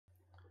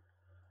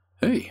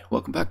Hey,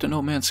 welcome back to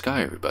No Man's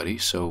Sky, everybody.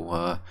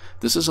 So,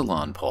 this is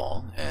Alon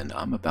Paul, and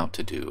I'm about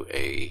to do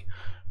a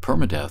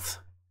permadeath,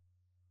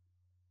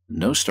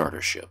 no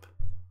starter ship,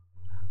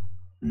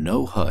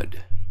 no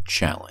HUD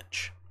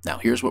challenge. Now,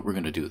 here's what we're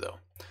going to do, though.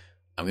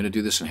 I'm going to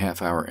do this in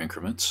half-hour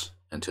increments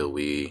until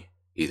we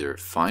either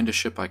find a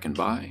ship I can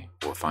buy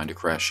or find a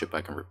crashed ship I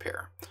can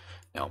repair.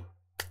 Now,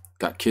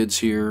 got kids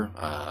here,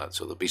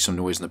 so there'll be some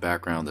noise in the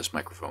background. This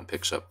microphone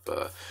picks up,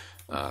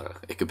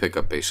 it can pick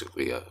up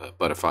basically a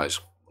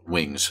butterfly's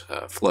wings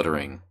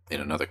fluttering in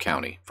another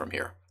county from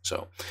here.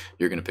 So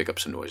you're going to pick up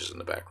some noises in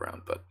the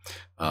background, but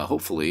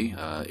hopefully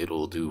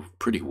it'll do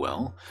pretty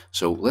well.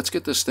 So let's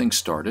get this thing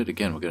started.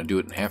 Again, we're going to do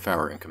it in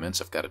half-hour increments.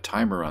 I've got a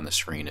timer on the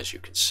screen, as you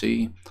can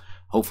see,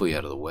 hopefully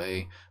out of the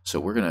way. So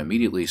we're going to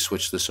immediately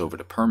switch this over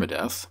to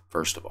permadeath,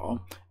 first of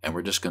all, and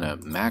we're just going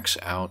to max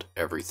out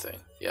everything.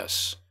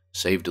 Yes,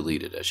 save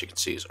deleted, as you can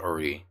see, is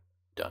already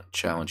done.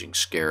 Challenging,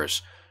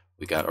 scarce.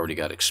 We already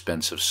got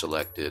expensive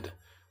selected.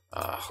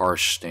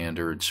 Harsh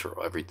standards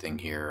for everything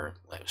here,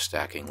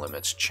 stacking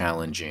limits,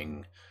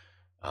 challenging.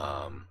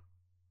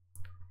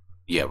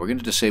 Yeah, we're going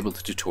to disable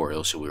the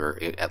tutorial so we're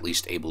at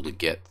least able to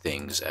get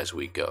things as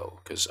we go,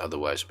 because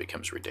otherwise it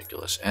becomes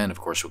ridiculous. And of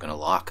course we're going to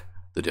lock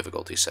the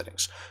difficulty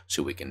settings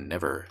so we can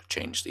never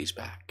change these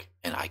back,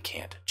 and I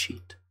can't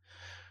cheat.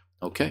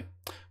 Okay,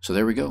 so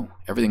there we go.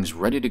 Everything's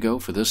ready to go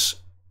for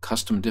this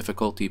custom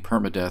difficulty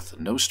permadeath,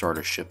 no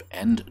starter ship,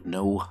 and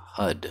no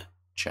HUD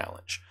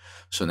challenge.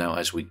 So now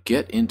as we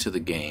get into the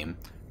game,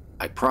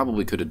 I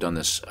probably could have done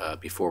this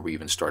before we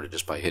even started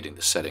just by hitting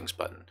the settings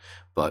button,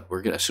 but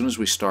we're gonna, as soon as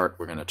we start,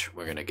 we're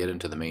gonna get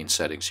into the main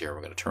settings here.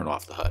 We're gonna turn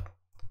off the HUD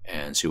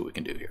and see what we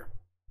can do here.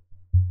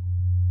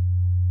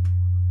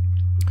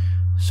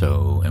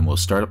 So, and we'll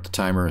start up the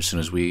timer as soon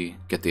as we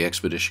get the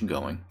expedition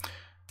going.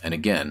 And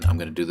again, I'm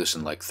gonna do this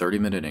in like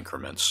 30-minute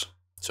increments.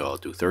 So I'll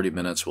do 30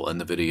 minutes, we'll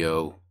end the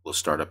video, we'll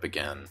start up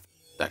again,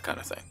 that kind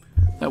of thing.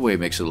 That way it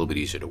makes it a little bit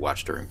easier to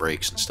watch during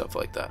breaks and stuff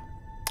like that.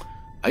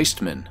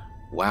 Eastman,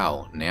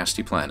 wow,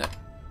 nasty planet.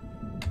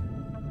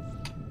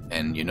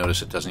 And you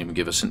notice it doesn't even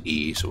give us an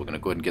E, so we're going to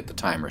go ahead and get the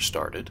timer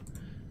started.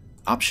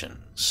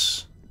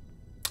 Options,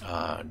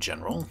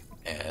 General,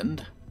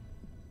 and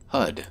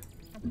HUD,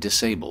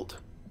 disabled.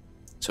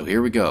 So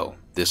here we go.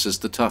 This is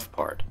the tough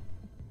part.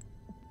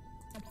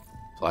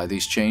 Apply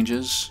these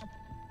changes.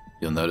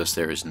 You'll notice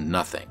there is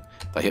nothing.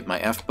 If I hit my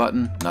F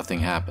button,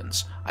 nothing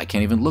happens. I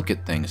can't even look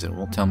at things, it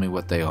won't tell me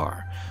what they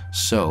are.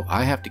 So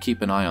I have to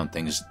keep an eye on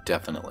things,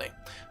 definitely.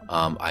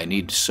 I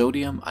need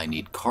sodium, I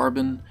need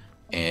carbon,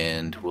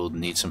 and we'll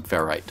need some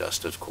ferrite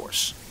dust, of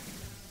course.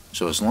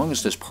 So as long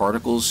as there's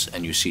particles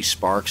and you see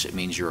sparks, it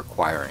means you're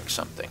acquiring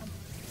something.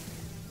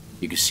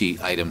 You can see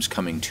items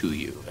coming to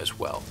you as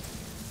well.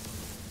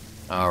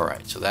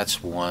 Alright, so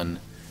that's one.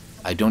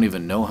 I don't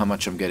even know how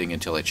much I'm getting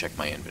until I check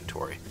my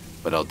inventory,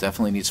 but I'll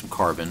definitely need some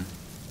carbon.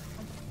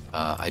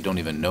 I don't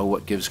even know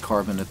what gives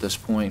carbon at this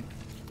point.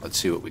 Let's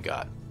see what we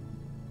got.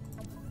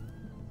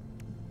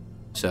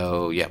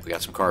 So, yeah, we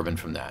got some carbon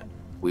from that.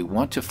 We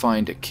want to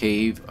find a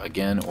cave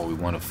again, or we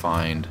want to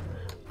find...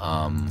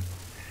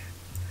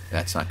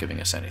 that's not giving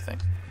us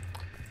anything.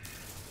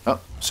 Oh,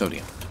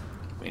 sodium.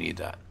 We need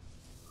that.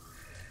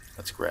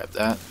 Let's grab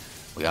that.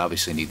 We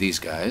obviously need these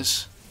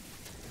guys.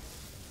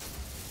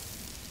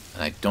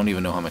 And I don't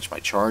even know how much my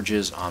charge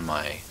is on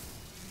my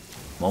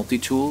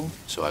multi-tool,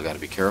 so I got to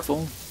be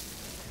careful.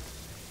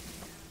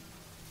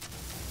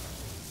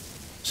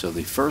 So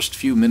the first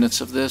few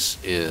minutes of this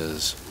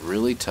is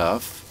really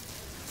tough.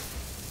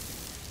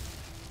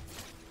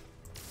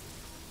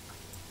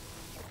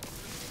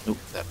 Oop,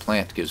 that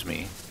plant gives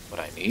me what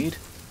I need.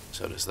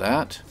 So does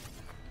that.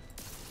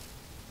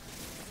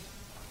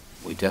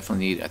 We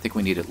definitely need, I think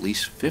we need at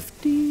least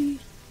 50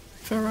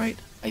 ferrite,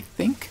 I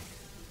think.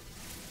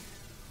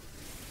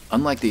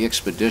 Unlike the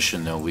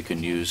expedition, though, we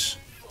can use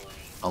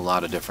a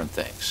lot of different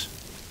things.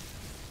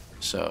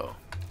 So...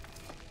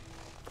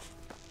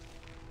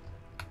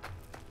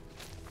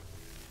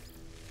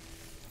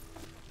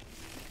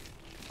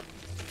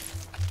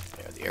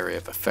 the area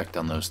of effect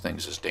on those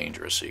things is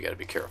dangerous, so you got to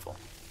be careful.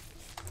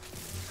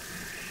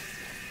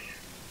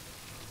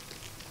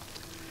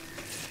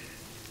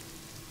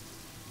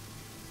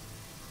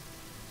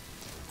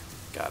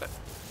 Got it.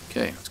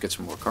 Okay, let's get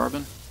some more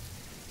carbon.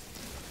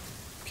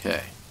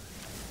 Okay.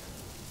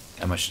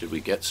 How much did we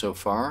get so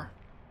far?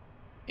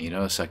 You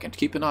know, a second.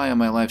 Keep an eye on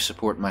my life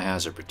support and my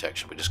hazard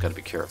protection. We just got to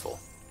be careful.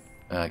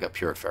 I got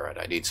pure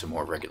ferrite. I need some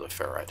more regular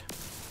ferrite.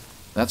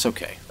 That's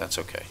okay. That's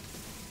okay.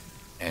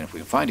 And if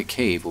we can find a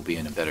cave, we'll be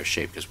in a better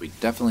shape, because we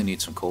definitely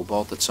need some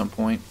cobalt at some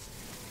point.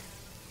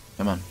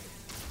 Come on.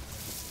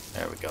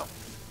 There we go.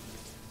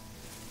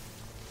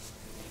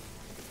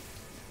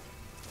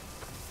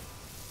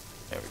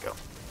 There we go.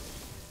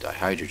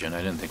 Dihydrogen.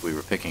 I didn't think we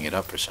were picking it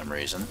up for some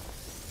reason.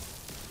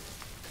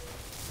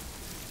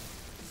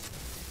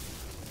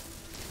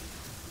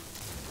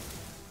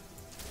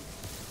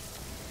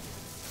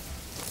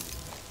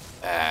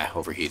 Ah,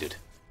 overheated.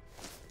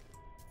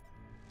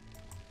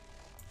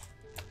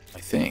 I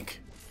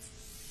think.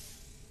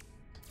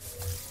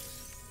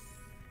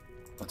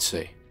 Let's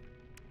see.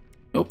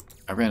 Nope,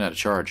 I ran out of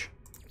charge.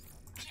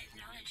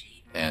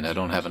 And I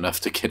don't have enough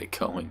to get it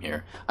going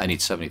here. I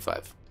need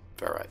 75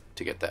 ferrite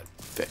to get that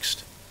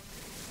fixed.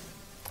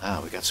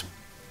 Ah, we got some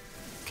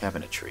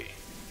cabinetry.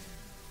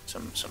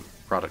 Some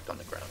product on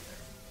the ground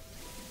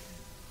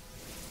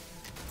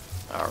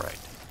there. Alright.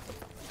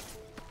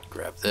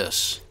 Grab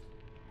this,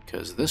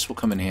 because this will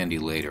come in handy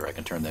later. I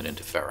can turn that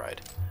into ferrite.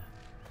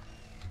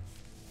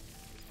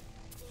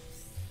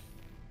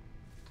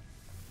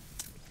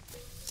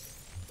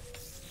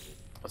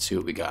 Let's see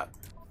what we got.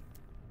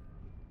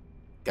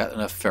 Got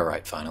enough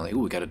ferrite finally. Ooh,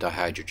 we got a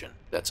dihydrogen.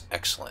 That's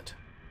excellent.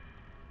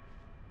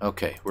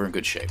 Okay, we're in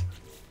good shape.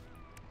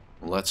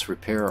 Let's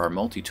repair our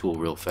multi-tool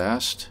real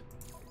fast.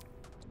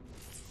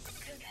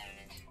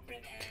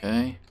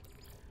 Okay.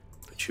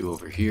 Put you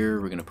over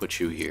here. We're going to put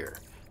you here.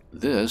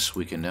 This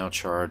we can now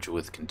charge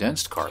with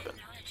condensed carbon.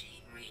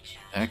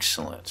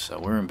 Excellent. So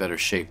we're in better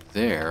shape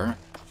there.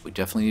 We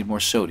definitely need more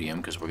sodium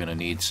because we're going to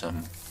need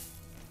some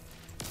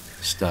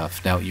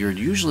stuff. Now, you're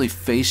usually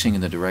facing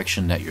in the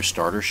direction that your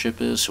starter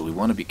ship is, so we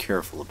want to be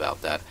careful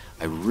about that.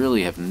 I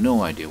really have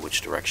no idea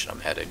which direction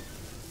I'm heading,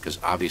 because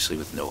obviously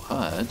with no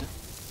HUD,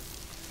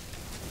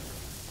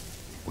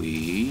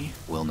 we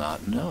will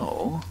not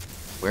know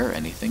where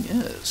anything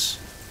is.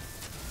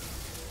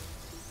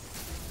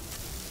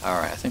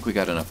 Alright, I think we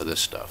got enough of this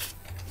stuff.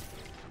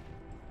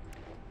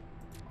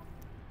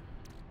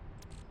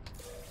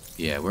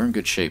 Yeah, we're in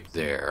good shape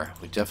there.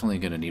 We're definitely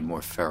going to need more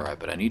ferrite,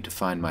 but I need to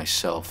find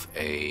myself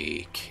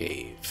a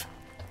cave.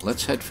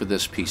 Let's head for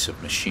this piece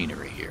of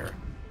machinery here.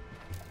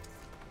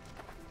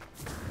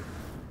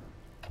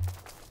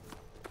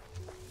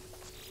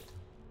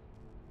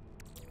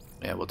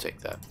 Yeah, we'll take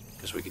that,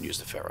 because we can use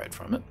the ferrite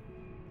from it.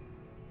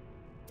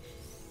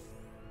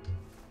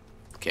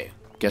 Okay,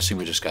 guessing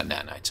we just got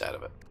nanites out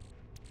of it.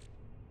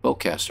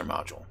 Bowcaster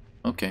module.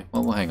 Okay,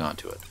 well, we'll hang on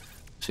to it.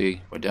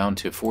 See, we're down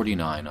to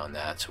 49 on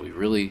that, so we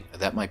really...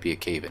 that might be a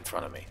cave in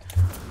front of me.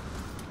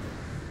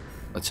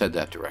 Let's head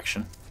that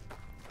direction.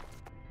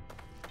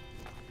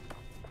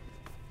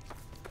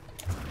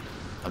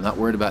 I'm not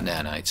worried about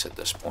nanites at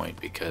this point,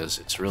 because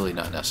it's really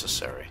not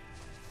necessary.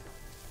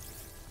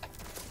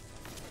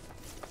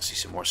 I see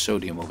some more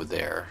sodium over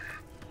there,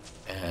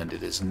 and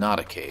it is not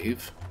a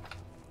cave.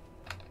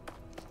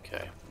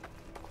 Okay.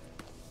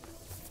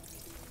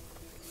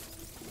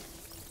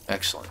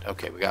 Excellent.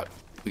 Okay, we got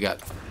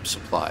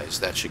supplies.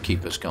 That should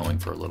keep us going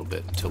for a little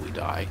bit until we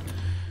die.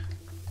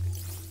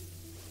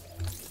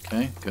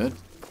 Okay, good.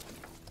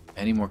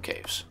 Any more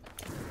caves?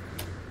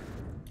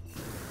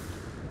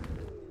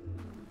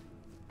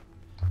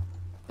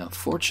 Now,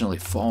 fortunately,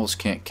 falls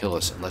can't kill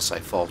us unless I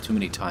fall too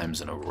many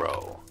times in a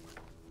row.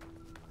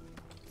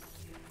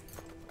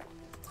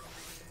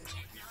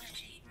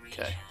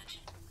 Okay.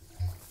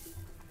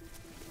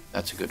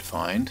 That's a good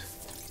find.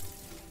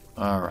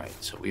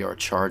 Alright, so we are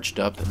charged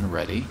up and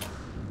ready.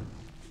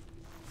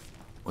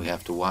 We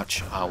have to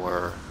watch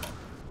our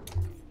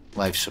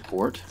life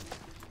support.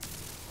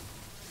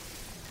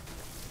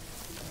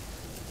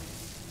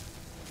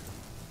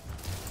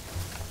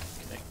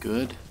 Okay,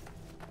 good.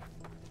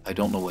 I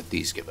don't know what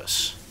these give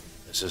us.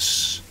 Is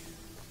this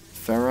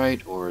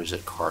ferrite or is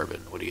it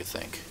carbon? What do you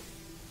think?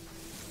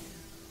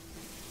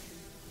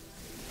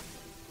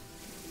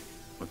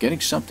 We're getting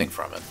something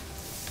from it.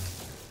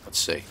 Let's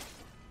see.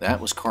 That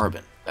was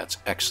carbon. That's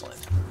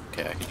excellent.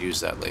 Okay, I could use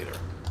that later.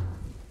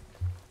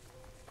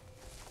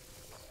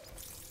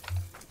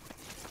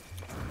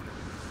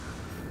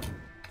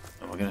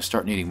 And we're going to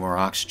start needing more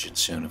oxygen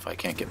soon if I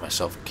can't get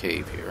myself a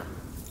cave here.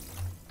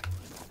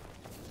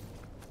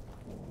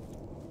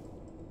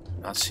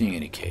 Not seeing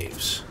any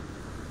caves.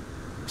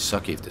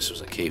 Sucky if this was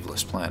a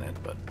caveless planet,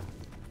 but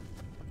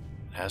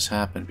it has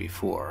happened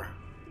before.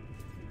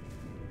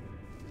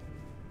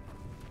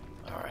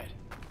 Alright.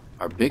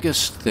 Our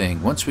biggest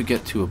thing, once we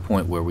get to a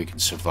point where we can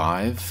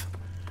survive,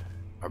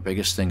 our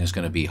biggest thing is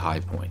going to be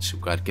high points.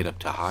 We've got to get up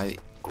to high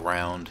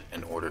ground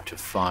in order to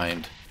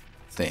find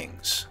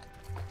things.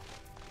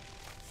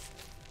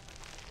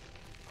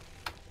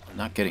 I'm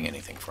not getting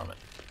anything from it.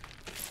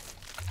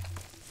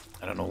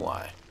 I don't know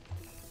why.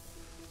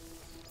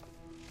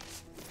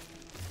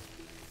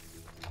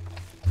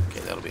 Okay,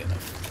 that'll be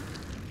enough.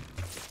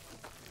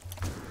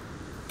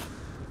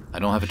 I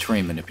don't have a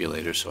terrain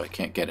manipulator, so I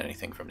can't get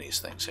anything from these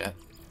things yet.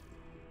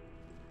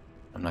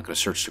 I'm not going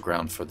to search the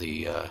ground for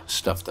the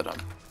stuff that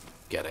I'm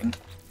getting.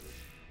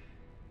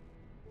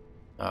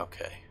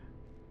 Okay.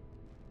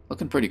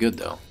 Looking pretty good,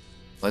 though.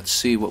 Let's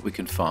see what we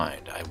can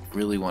find. I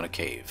really want a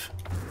cave.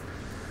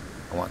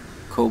 I want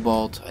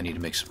cobalt. I need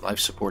to make some life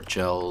support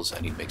gels. I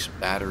need to make some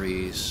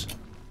batteries.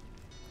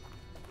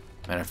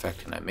 Matter of fact,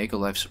 can I make a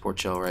life support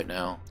gel right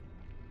now?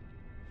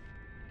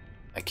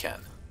 I can.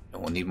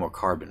 And we'll need more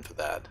carbon for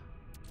that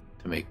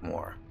to make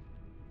more.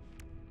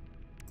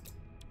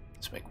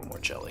 Let's make one more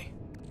jelly.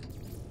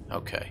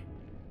 Okay.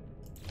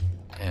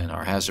 And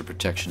our hazard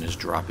protection is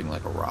dropping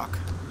like a rock.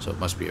 So it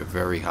must be a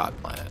very hot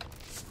planet.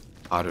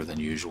 Hotter than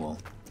usual.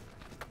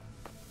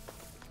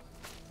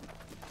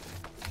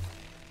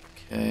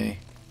 Okay.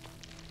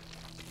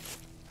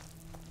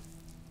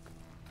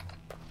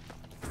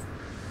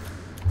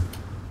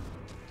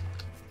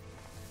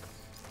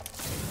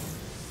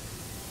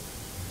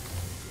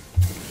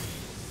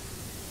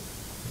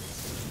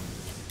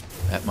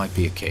 That might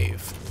be a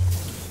cave.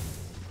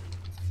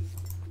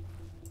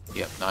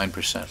 Yep,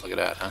 9%. Look at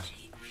that, huh?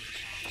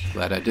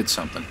 Glad I did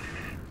something.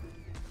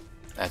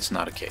 That's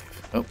not a cave.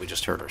 Oh, we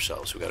just hurt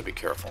ourselves. We gotta be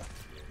careful.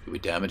 Did we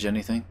damage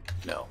anything?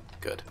 No.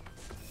 Good.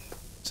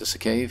 Is this a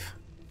cave?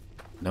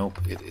 Nope,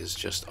 it is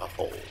just a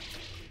hole.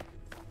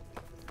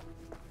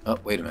 Oh,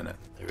 wait a minute.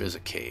 There is a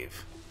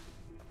cave.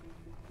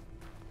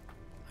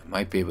 I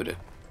might be able to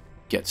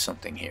get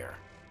something here.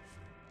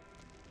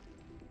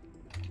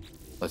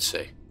 Let's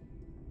see.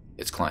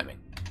 It's climbing.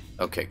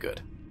 Okay,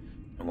 good.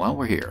 And while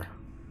we're here,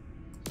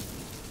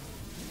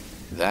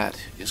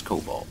 that is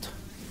cobalt.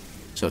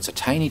 So it's a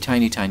tiny,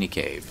 tiny, tiny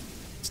cave.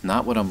 It's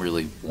not what I'm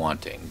really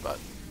wanting, but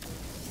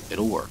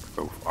it'll work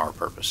for our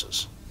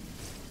purposes.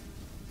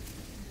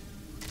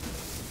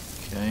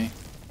 Okay,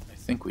 I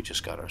think we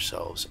just got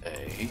ourselves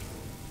a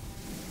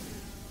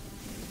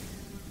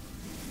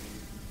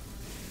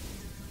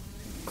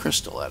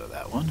crystal out of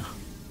that one.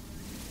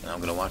 And I'm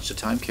going to watch the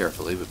time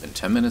carefully. We've been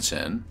 10 minutes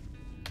in.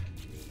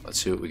 Let's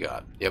see what we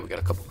got. Yeah, we got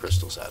a couple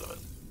crystals out of it.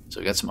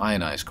 So we got some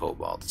ionized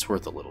cobalt. It's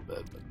worth a little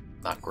bit, but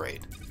not great.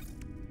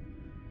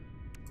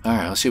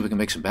 Alright, let's see if we can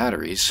make some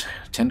batteries.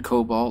 10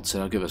 cobalts,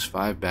 that'll give us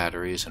 5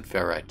 batteries, and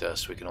ferrite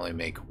dust. We can only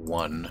make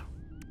 1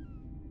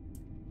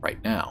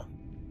 right now.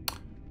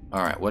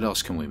 Alright, what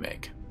else can we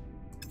make?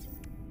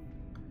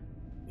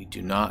 We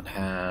do not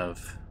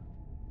have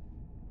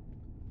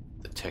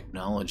the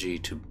technology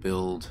to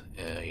build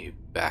a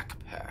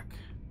backpack.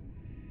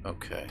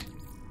 Okay.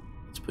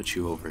 Let's put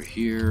you over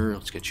here.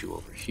 Let's get you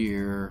over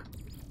here.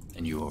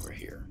 And you over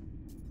here.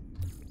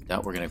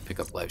 Doubt we're going to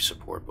pick up life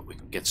support, but we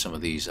can get some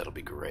of these. That'll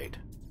be great.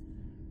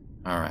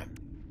 Alright.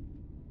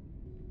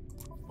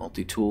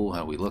 Multi-tool,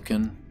 how we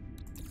looking?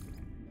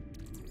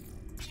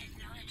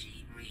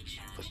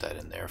 Put that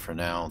in there for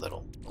now.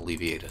 That'll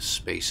alleviate a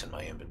space in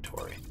my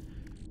inventory.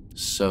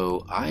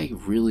 So I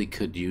really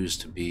could use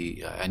to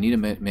be... I need to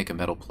make a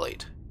metal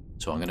plate.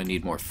 So I'm going to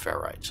need more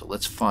ferrite. So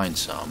let's find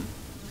some.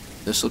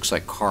 This looks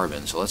like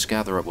carbon, so let's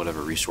gather up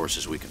whatever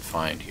resources we can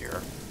find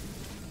here.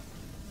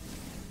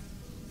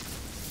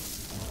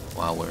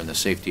 While we're in the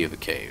safety of a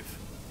cave.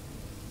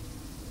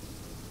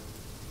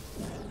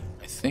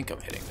 I think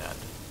I'm hitting that.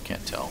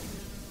 Can't tell.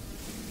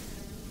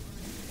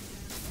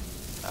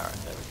 Alright,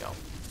 there we go.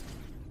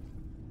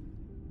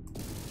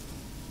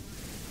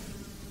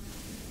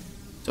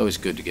 It's always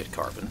good to get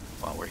carbon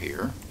while we're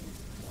here.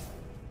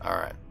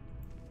 Alright.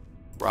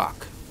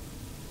 Rock.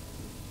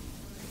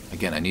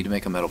 Again, I need to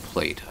make a metal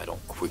plate. I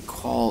don't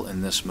recall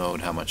in this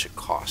mode how much it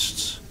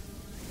costs.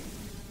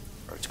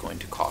 Or it's going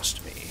to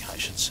cost me, I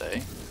should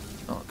say.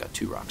 Oh, I've got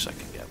 2 rocks I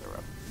can gather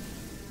up.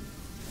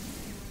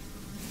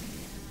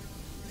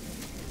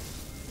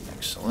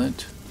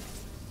 Excellent.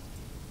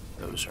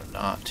 Those are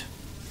not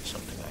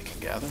something I can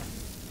gather.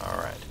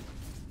 Alright.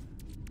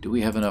 Do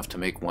we have enough to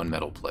make 1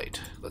 metal plate?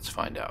 Let's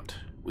find out.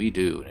 We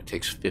do, and it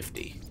takes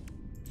 50.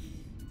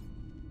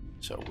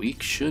 So we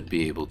should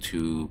be able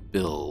to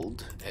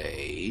build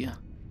a...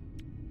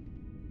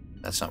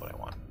 That's not what I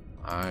want.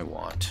 I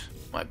want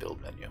my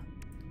build menu.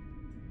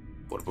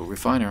 Portable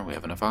refiner. We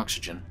have enough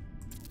oxygen.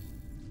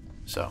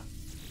 So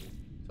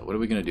what are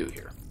we going to do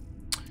here?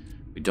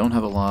 We don't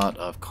have a lot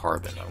of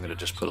carbon. I'm going to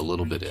just put a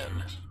little bit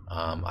in.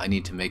 I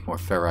need to make more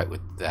ferrite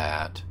with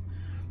that.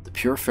 The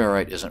pure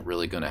ferrite isn't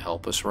really going to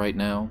help us right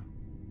now.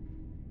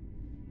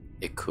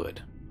 It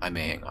could. I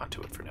may hang on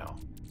to it for now.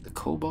 The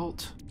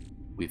cobalt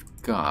we've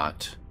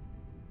got...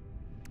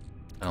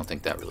 I don't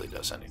think that really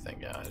does anything.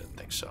 Yeah, I didn't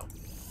think so.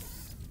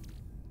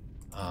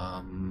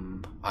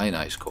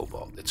 Ionized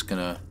cobalt. It's going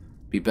to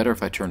be better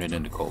if I turn it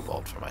into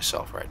cobalt for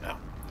myself right now.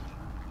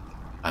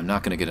 I'm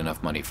not going to get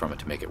enough money from it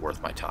to make it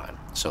worth my time.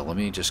 So let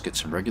me just get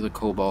some regular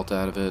cobalt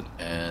out of it,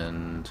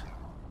 and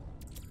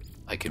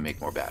I can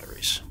make more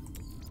batteries.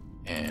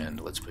 And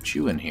let's put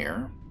you in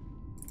here.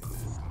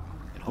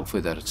 And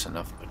hopefully that it's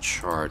enough of a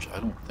charge. I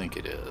don't think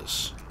it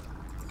is.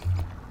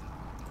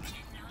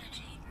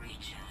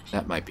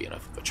 That might be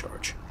enough of a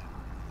charge.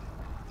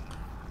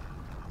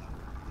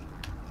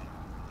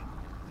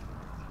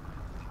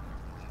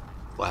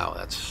 Wow,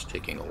 that's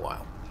taking a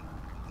while.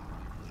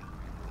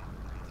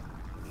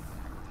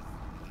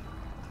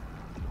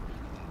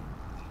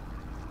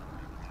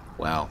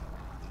 Wow.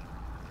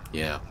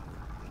 Yeah.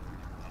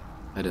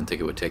 I didn't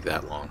think it would take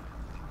that long.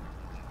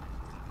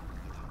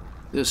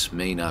 This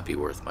may not be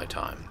worth my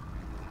time.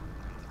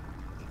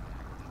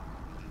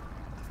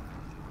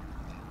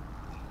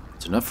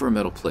 It's enough for a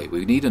metal plate.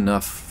 We need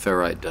enough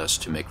ferrite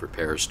dust to make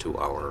repairs to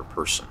our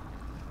person.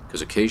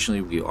 Because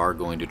occasionally we are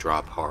going to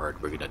drop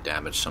hard. We're going to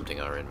damage something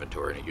in our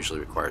inventory, and it usually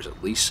requires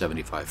at least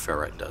 75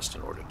 ferrite dust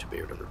in order to be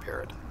able to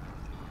repair it.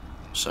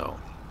 So,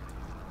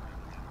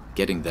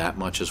 getting that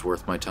much is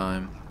worth my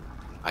time.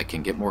 I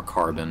can get more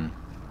carbon.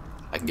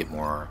 I can get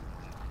more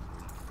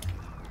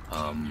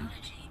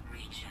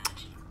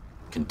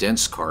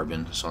condensed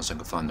carbon, as long as I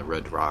can find the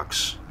red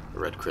rocks, the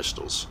red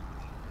crystals.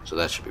 So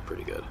that should be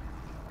pretty good.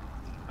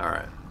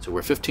 Alright, so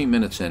we're 15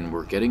 minutes in.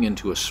 We're getting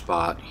into a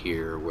spot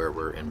here where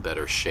we're in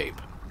better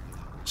shape.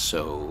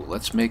 So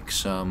let's make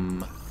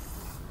some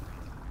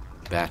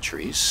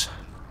batteries.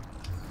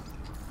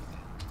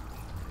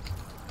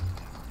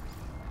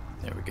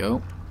 There we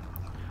go.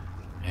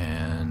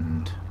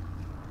 And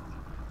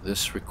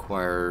this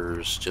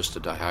requires just a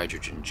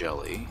dihydrogen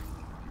jelly.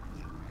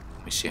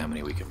 Let me see how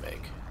many we can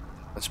make.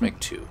 Let's make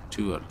two.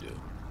 Two ought to do.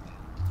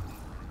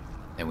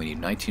 And we need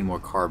 19 more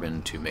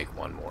carbon to make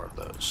one more of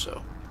those,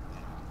 so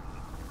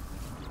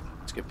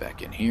let's get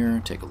back in here,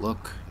 take a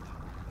look.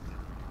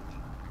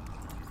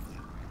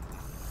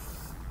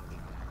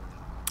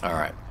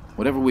 Alright,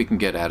 whatever we can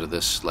get out of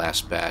this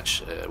last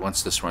batch,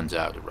 once this runs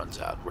out, it runs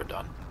out. We're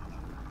done.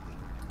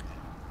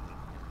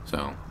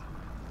 So,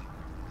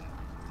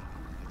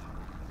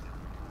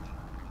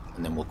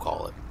 and then we'll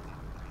call it.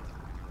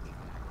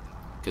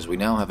 Because we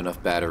now have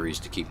enough batteries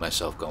to keep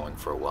myself going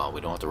for a while.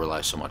 We don't have to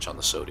rely so much on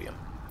the sodium.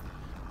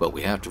 But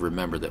we have to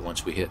remember that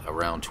once we hit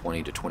around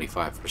 20 to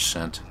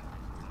 25%,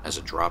 as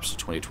it drops to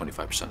 20 to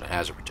 25% of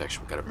hazard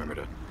protection, we've got to remember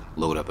to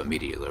load up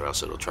immediately, or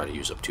else it'll try to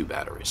use up 2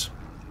 batteries.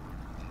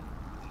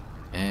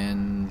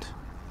 And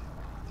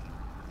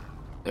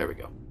there we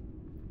go.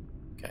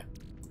 Okay.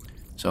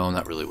 So I'm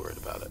not really worried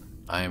about it.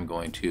 I am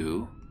going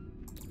to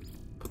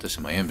put this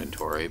in my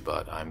inventory,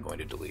 but I'm going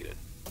to delete it.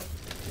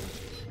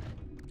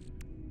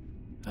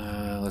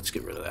 Let's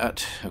get rid of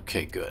that.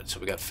 Okay, good. So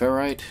we got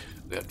ferrite,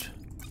 we got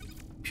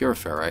pure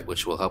ferrite,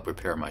 which will help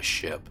repair my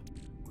ship.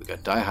 We got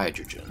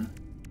dihydrogen,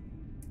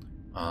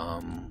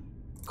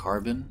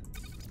 carbon.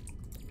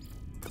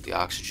 Put the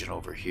oxygen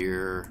over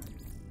here.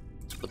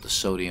 Let's put the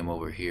sodium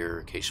over here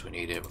in case we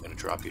need it. We're going to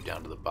drop you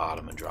down to the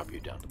bottom and drop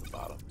you down to the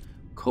bottom.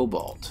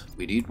 Cobalt.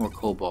 We need more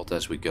cobalt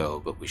as we go,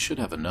 but we should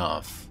have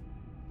enough.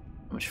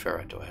 How much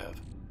ferrite do I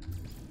have?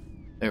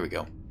 There we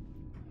go.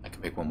 I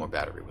can make one more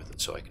battery with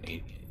it, so I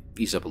can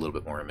ease up a little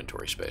bit more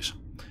inventory space.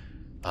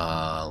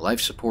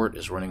 Life support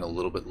is running a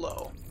little bit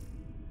low.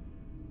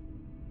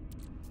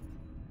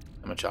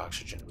 How much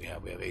oxygen do we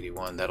have? We have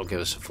 81. That'll give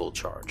us a full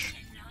charge.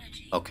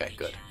 Okay,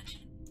 good.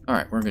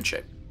 Alright, we're in good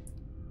shape.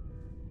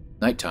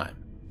 Nighttime.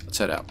 Let's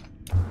head out.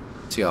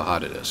 See how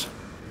hot it is.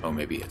 Oh,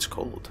 maybe it's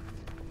cold.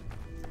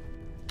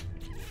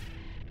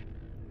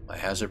 My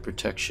hazard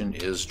protection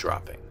is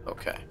dropping.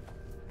 Okay.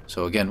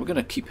 So again, we're going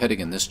to keep heading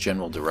in this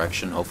general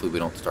direction. Hopefully we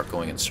don't start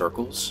going in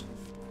circles.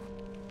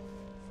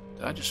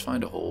 Did I just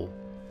find a hole?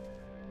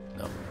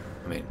 No.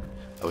 I mean,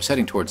 I was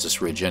heading towards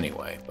this ridge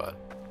anyway, but...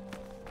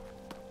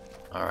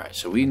 Alright,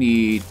 so we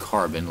need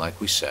carbon, like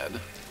we said.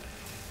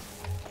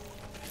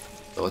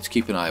 So let's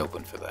keep an eye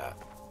open for that.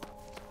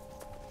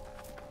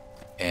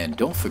 And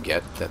don't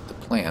forget that the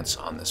plants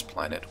on this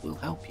planet will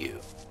help you.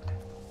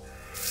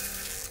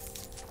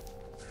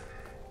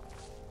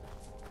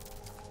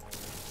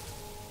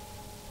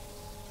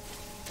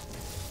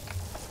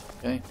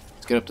 Okay,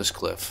 let's get up this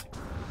cliff.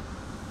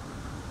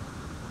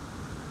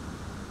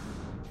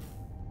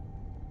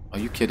 Are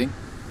you kidding?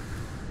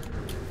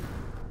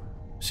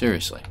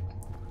 Seriously.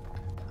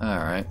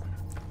 Alright.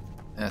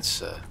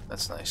 That's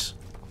nice.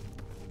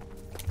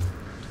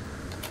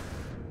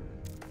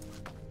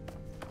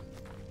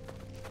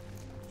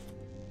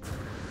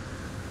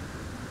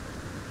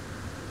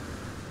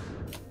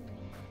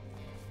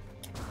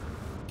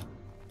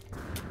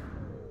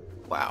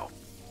 Wow.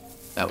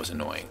 That was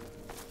annoying.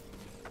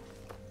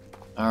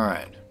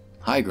 Alright.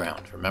 High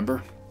ground,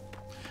 remember?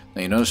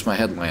 Now you notice my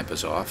headlamp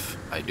is off.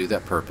 I do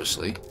that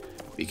purposely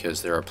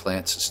because there are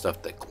plants and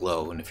stuff that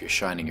glow, and if you're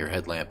shining your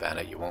headlamp at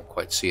it, you won't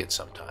quite see it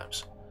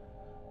sometimes.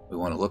 We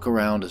want to look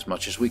around as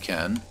much as we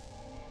can.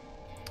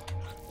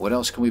 What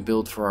else can we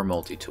build for our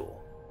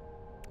multi-tool?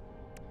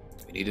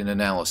 We need an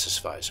analysis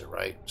visor,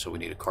 right? So we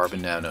need a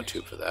carbon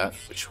nanotube for that,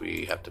 which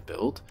we have to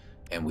build.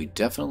 And we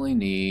definitely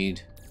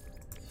need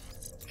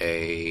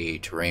a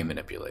terrain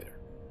manipulator.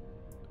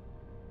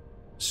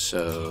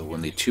 So we'll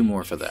need 2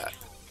 more for that.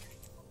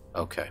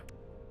 Okay.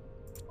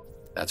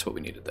 That's what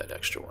we needed that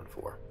extra one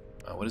for.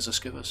 What does this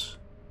give us?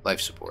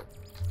 Life support.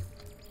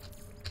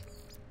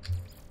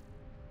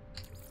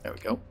 There we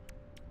go.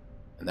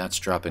 And that's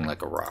dropping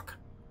like a rock.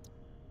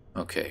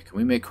 Okay, can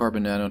we make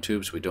carbon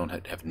nanotubes? We don't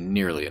have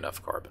nearly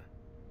enough carbon.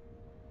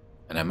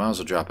 And I might as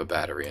well drop a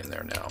battery in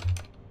there now.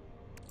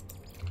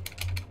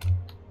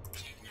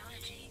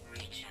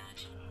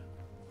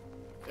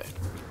 Okay,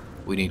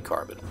 we need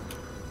carbon.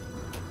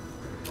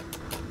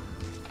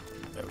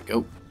 There we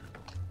go.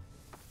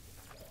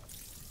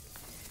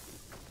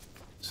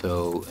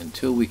 So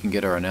until we can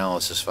get our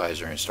analysis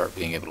visor and start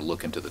being able to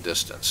look into the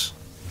distance.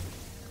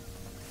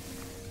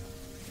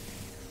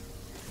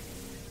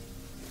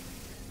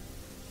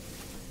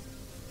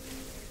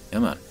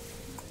 Come on.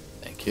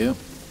 Thank you.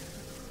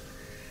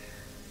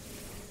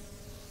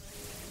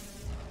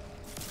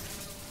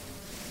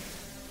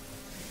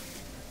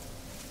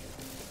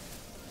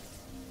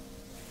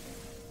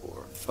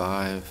 Four,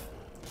 5.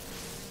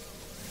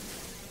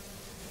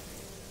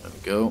 There we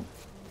go.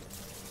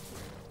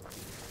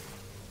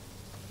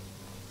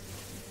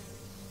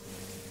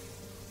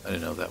 I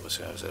didn't know that was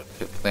it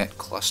a plant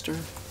cluster?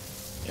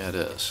 Yeah, it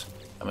is.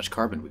 How much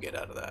carbon do we get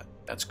out of that?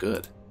 That's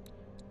good.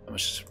 How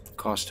much does it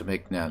cost to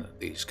make now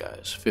these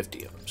guys?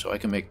 50 of them. So I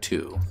can make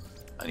 2.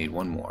 I need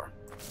 1 more.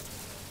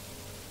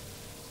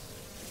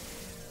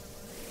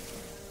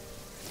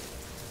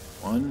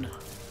 one.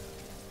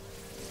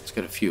 Let's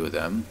get a few of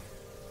them.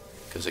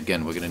 Because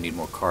again, we're going to need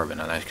more carbon.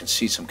 And I can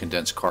see some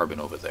condensed carbon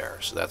over there,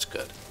 so that's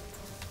good.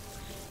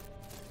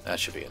 That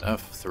should be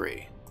enough.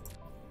 3.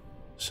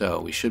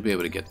 So we should be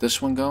able to get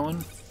this one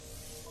going.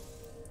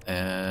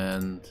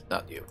 And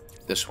not you.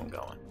 This one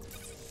going.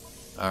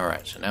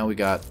 Alright, so now we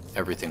got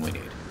everything we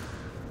need.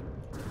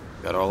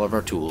 Got all of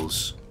our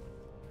tools.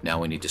 Now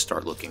we need to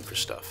start looking for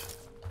stuff.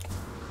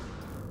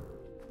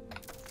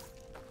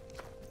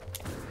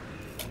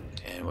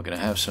 And we're going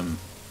to have some,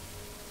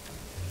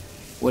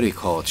 what do you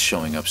call it,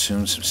 showing up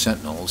soon, some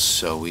sentinels,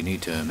 so we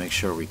need to make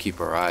sure we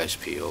keep our eyes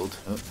peeled.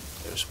 Oh,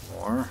 there's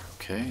more.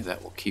 Okay,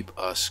 that will keep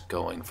us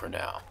going for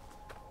now.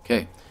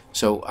 Okay,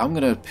 so I'm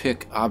going to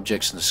pick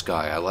objects in the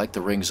sky. I like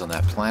the rings on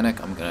that planet.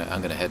 I'm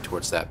gonna head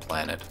towards that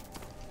planet.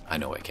 I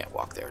know I can't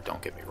walk there,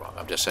 don't get me wrong.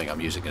 I'm just saying I'm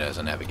using it as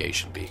a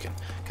navigation beacon,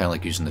 kind of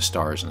like using the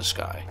stars in the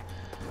sky.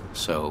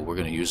 So we're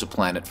going to use a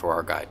planet for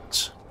our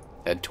guidance.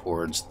 Head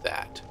towards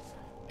that.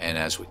 And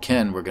as we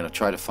can, we're going to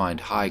try to find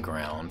high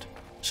ground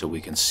so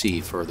we can see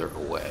further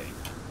away.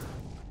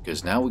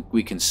 Because now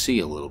we can see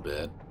a little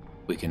bit.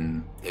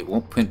 It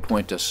won't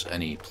pinpoint us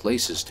any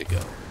places to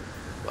go.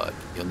 But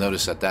you'll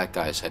notice that that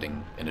guy's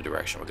heading in a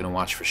direction. We're going to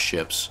watch for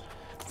ships.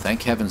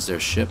 Thank heavens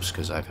there's ships,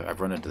 because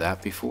I've run into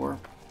that before.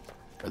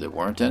 Or there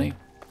weren't any.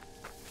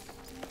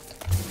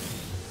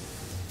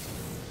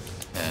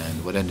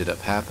 And what ended up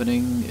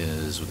happening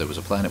is there was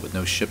a planet with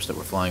no ships that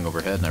were flying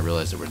overhead, and I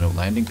realized there were no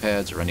landing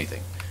pads or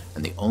anything.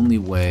 And the only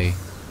way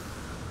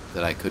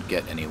that I could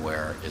get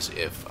anywhere is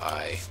if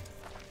I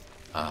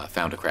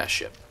found a crashed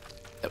ship.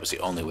 That was the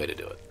only way to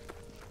do it.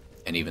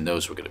 And even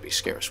those were going to be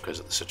scarce because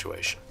of the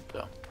situation.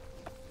 So,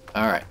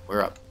 alright,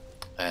 we're up.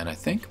 And I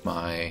think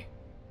my...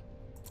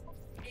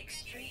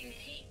 Extreme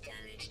heat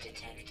damage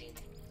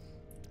detected.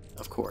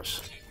 Of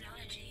course.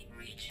 Technology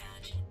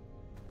recharge.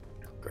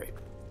 Great.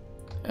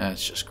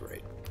 That's just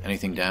great.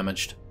 Anything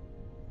damaged?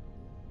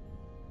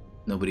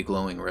 Nobody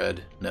glowing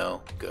red?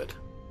 No? Good.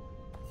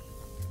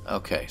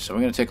 Okay, so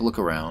we're going to take a look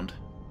around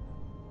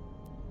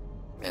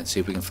and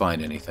see if we can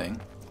find anything.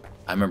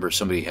 I remember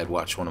somebody had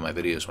watched one of my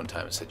videos one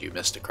time and said, you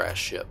missed a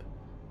crashed ship.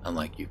 I'm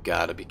like, you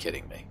gotta be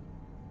kidding me.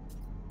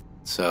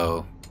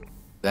 So,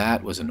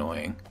 that was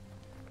annoying.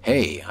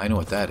 Hey, I know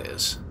what that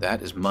is.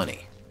 That is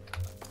money.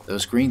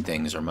 Those green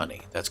things are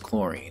money. That's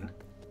chlorine.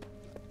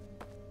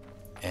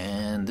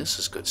 And this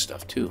is good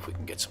stuff too, if we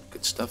can get some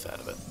good stuff out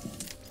of it.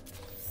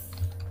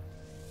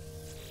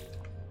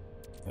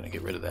 I'm going to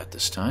get rid of that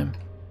this time.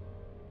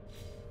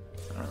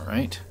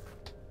 Alright.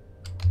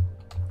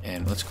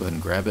 And let's go ahead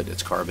and grab it.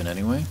 It's carbon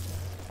anyway.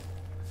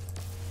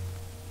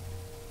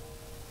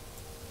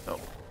 Oh,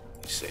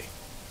 let me see.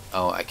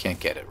 Oh, I can't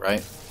get it,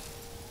 right?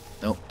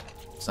 Nope.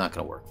 It's not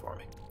going to work for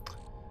me.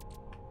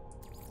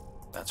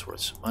 That's worth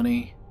some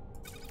money.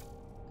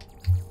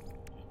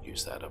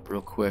 Use that up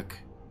real quick.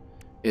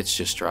 It's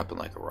just dropping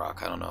like a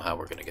rock. I don't know how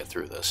we're going to get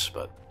through this,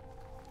 but...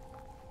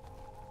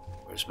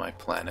 Where's my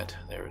planet?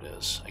 There it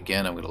is.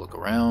 Again, I'm going to look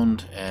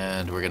around,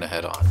 and we're going to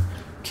head on.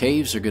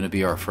 Caves are going to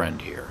be our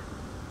friend here.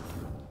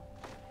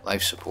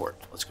 Life support.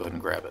 Let's go ahead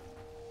and grab it.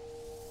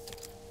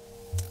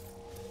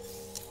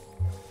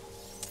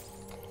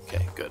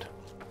 Okay, good.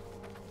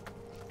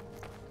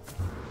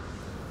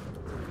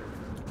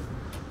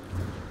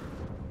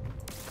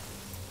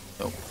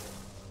 Nope.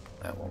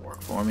 That won't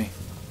work for me.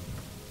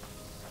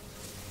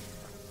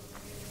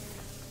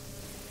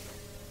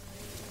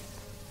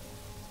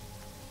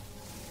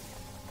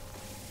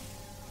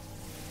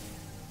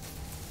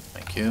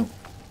 Thank you.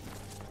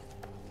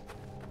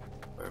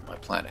 Where'd my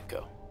planet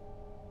go?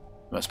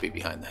 Must be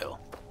behind the hill.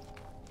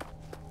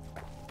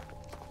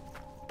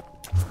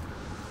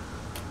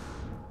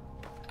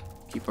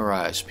 Keep our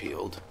eyes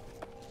peeled.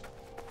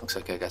 Looks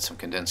like I got some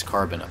condensed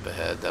carbon up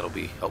ahead. That'll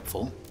be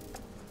helpful.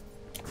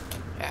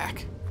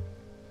 Hack.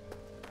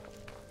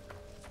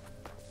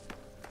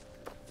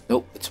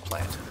 Nope, it's a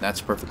plant.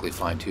 That's perfectly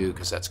fine too,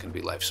 because that's going to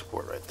be life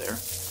support right there.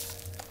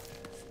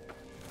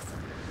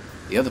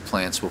 The other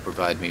plants will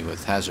provide me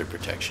with hazard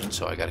protection,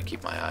 so I got to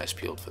keep my eyes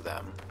peeled for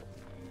them.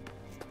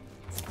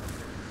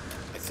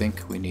 I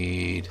think we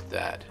need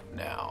that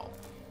now.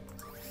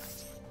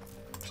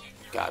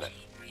 Got it.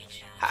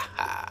 Ha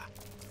ha.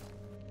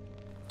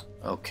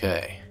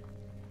 Okay.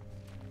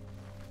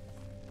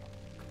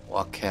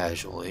 Walk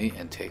casually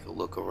and take a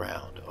look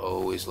around.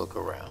 Always look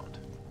around.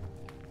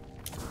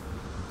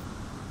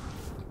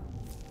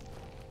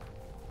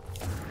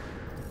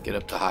 Get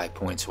up to high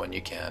points when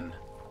you can.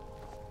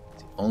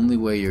 It's the only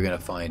way you're going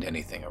to find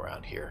anything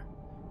around here.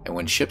 And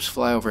when ships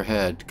fly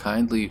overhead,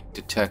 kindly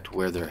detect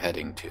where they're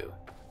heading to.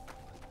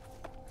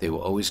 They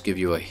will always give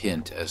you a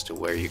hint as to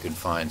where you can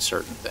find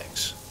certain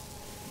things.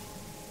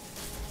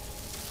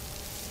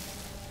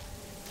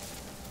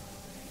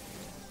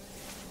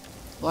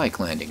 Like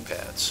landing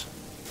pads.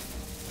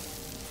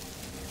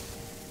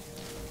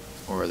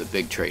 Or the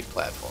big trade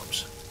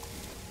platforms.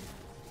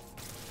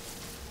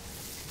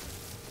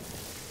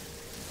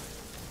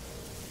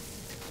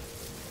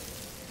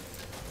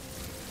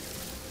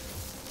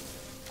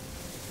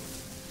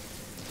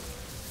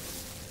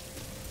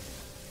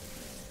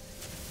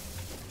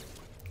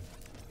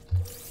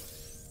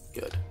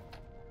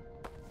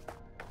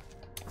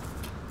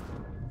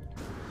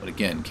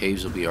 again,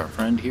 caves will be our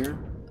friend here.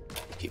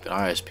 Keep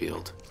our eyes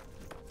peeled.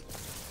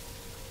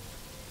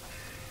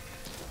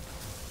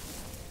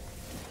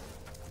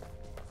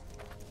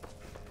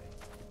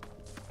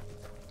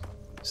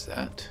 Is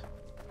that?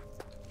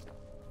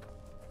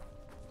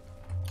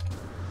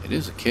 It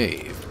is a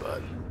cave,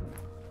 but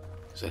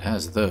because it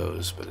has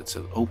those, but it's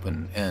an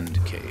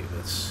open-end cave.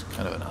 It's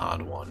kind of an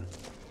odd one.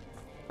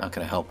 Not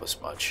going to help us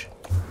much.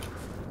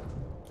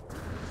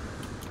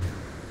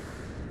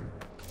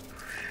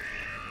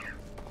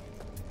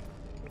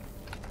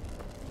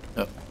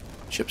 Oh,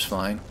 ships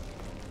flying.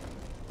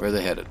 Where are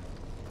they headed?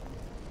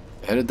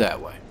 They're headed that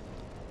way.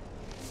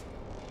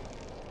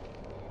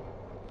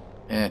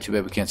 Eh, too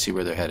bad we can't see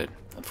where they're headed,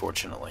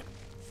 unfortunately.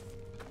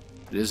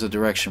 It is the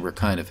direction we're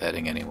kind of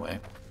heading anyway.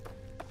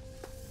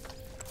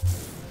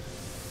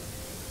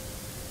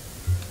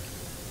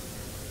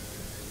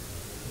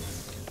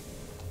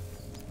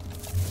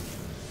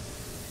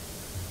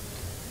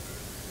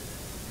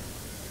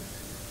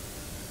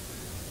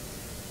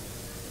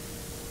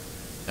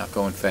 Not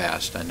going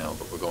fast, I know,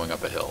 but we're going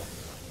up a hill.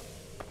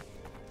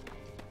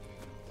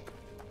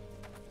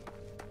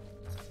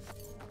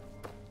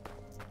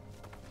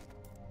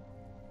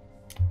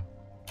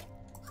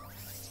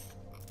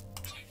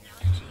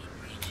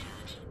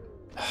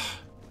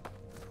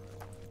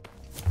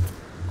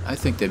 I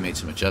think they made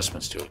some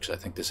adjustments to it, because I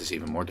think this is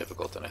even more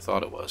difficult than I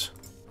thought it was.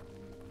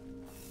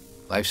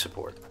 Life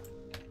support.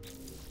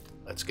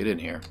 Let's get in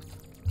here.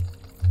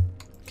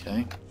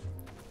 Okay.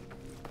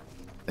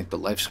 I think the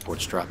life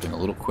support's dropping a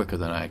little quicker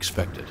than I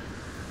expected.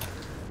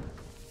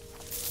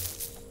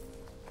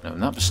 And if I'm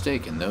not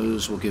mistaken,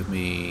 those will give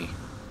me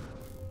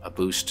a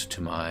boost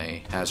to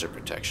my hazard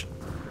protection.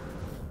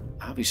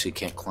 Obviously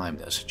can't climb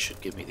this. It should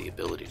give me the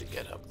ability to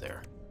get up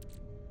there.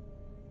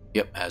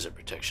 Yep, hazard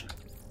protection.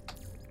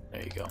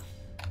 There you go.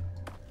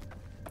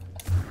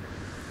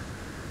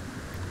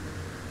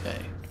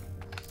 Okay.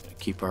 Gonna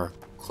keep our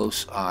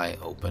close eye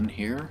open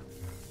here.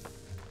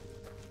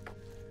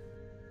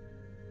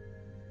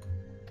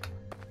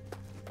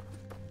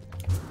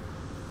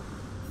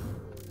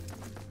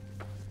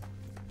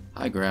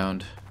 High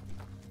ground.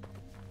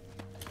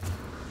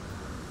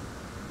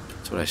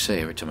 That's what I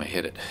say every time I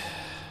hit it.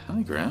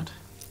 High ground.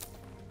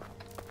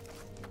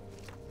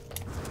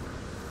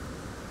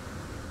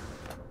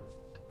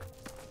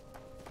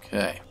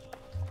 Okay.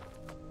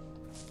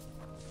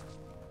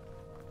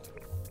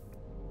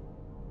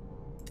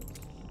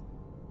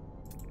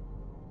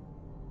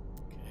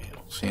 Okay, I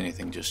don't see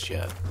anything just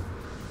yet.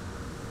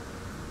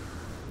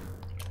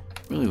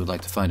 Really would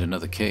like to find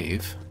another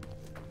cave.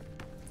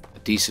 A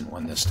decent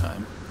one this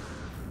time.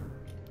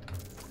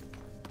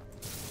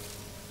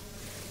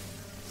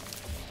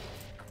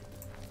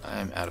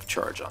 I'm out of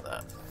charge on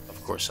that.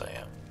 Of course I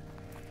am.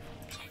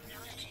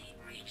 Technology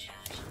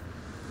recharge.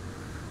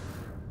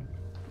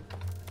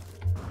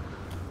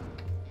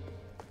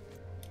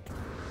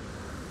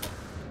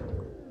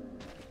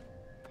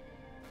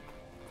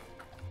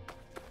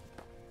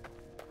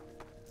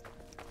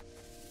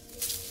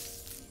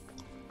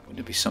 Wouldn't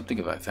it be something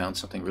if I found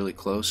something really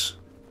close?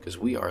 Because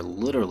we are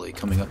literally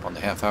coming up on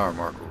the half-hour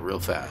mark real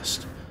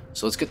fast.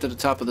 So let's get to the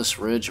top of this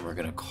ridge, and we're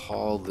going to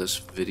call this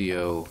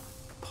video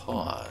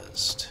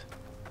paused.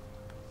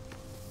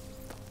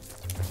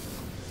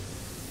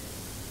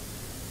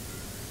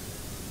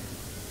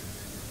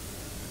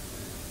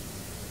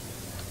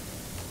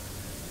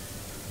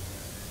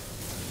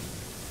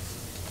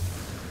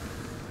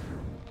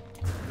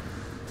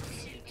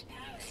 Suit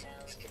power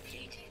cells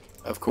depleted.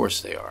 Of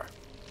course they are.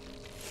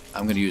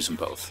 I'm going to use them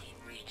both.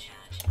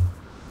 Recharge.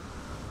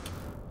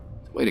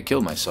 Way to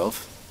kill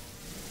myself.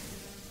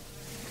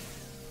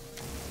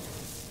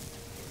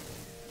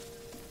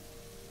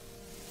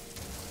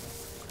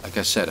 Like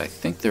I said, I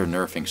think they're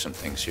nerfing some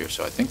things here,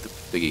 so I think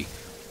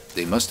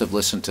they must have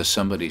listened to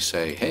somebody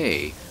say,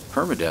 hey,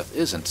 permadeath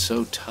isn't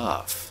so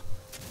tough,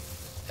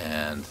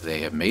 and they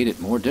have made it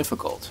more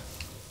difficult.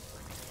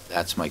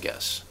 That's my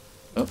guess.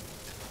 Oh,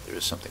 there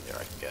is something there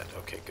I can get.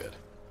 Okay, good.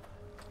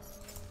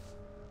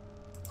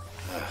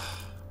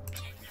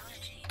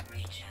 Technology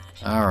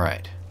recharge.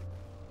 Alright.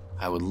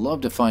 I would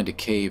love to find a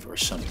cave or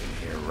something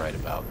here right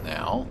about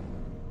now,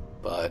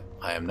 but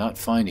I am not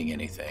finding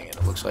anything, and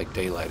it looks like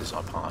daylight is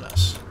upon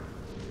us.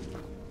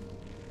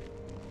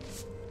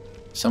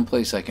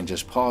 Someplace I can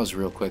just pause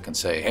real quick and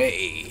say,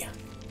 hey,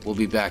 we'll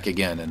be back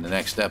again in the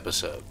next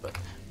episode, but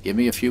give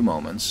me a few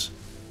moments.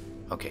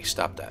 Okay,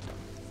 stop that.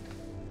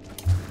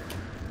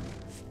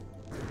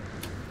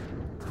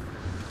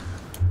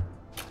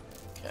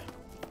 Okay.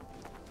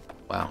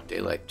 Wow,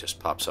 daylight just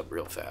pops up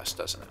real fast,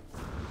 doesn't it?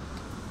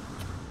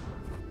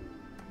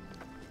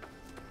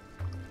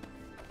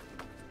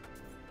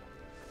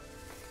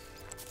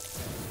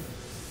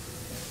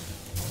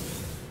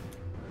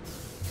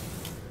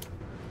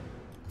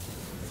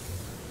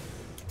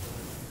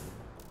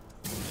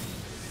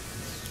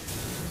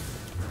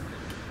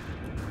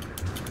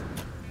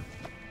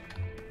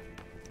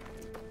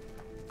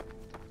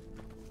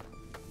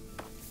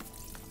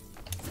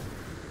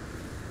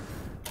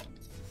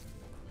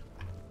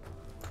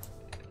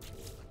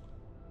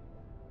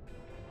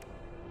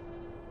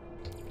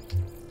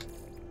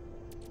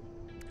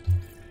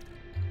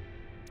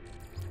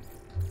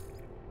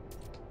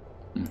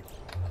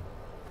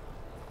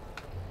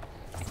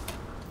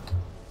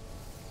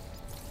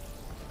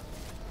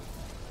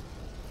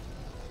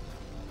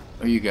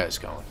 Where are you guys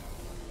going?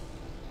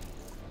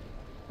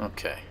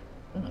 Okay.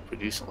 Oh,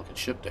 pretty decent looking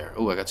ship there.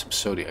 Oh, I got some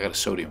sodium. I got a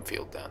sodium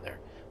field down there.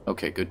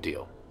 Okay, good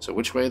deal. So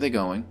which way are they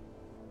going?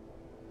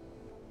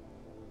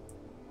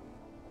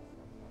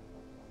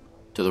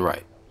 To the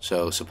right.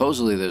 So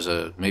supposedly there's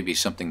maybe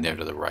something there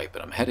to the right,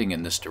 but I'm heading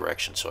in this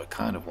direction, so I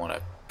kind of want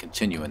to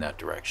continue in that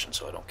direction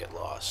so I don't get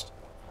lost.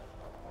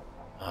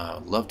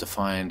 I'd love to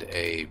find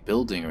a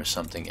building or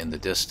something in the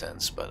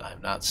distance, but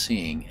I'm not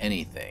seeing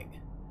anything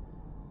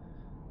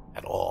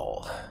at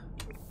all.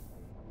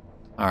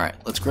 Alright,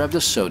 let's grab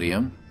this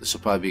sodium. This will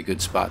probably be a good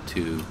spot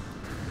to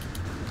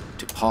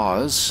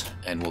pause,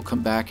 and we'll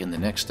come back in the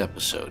next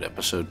episode,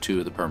 episode 2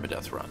 of the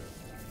Permadeath run.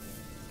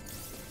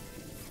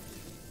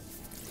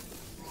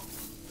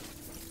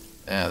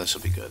 Yeah, this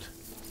will be good.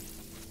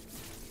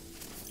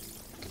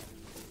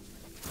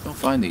 Don't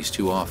find these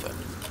too often.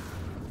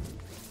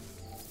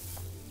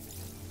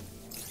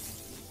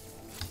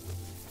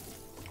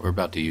 We're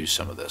about to use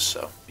some of this,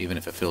 so even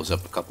if it fills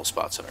up a couple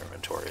spots in our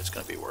inventory, it's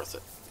going to be worth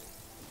it.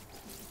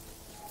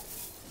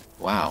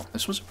 Wow,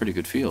 this was a pretty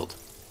good field.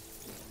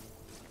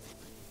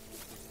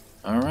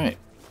 Alright.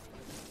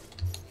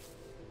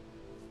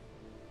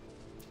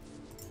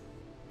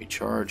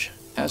 Recharge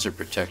hazard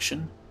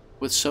protection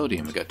with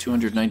sodium. We got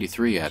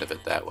 293 out of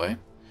it that way.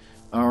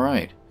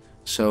 Alright,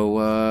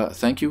 so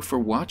thank you for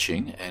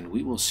watching, and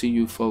we will see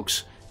you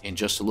folks in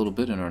just a little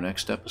bit in our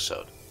next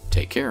episode.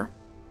 Take care.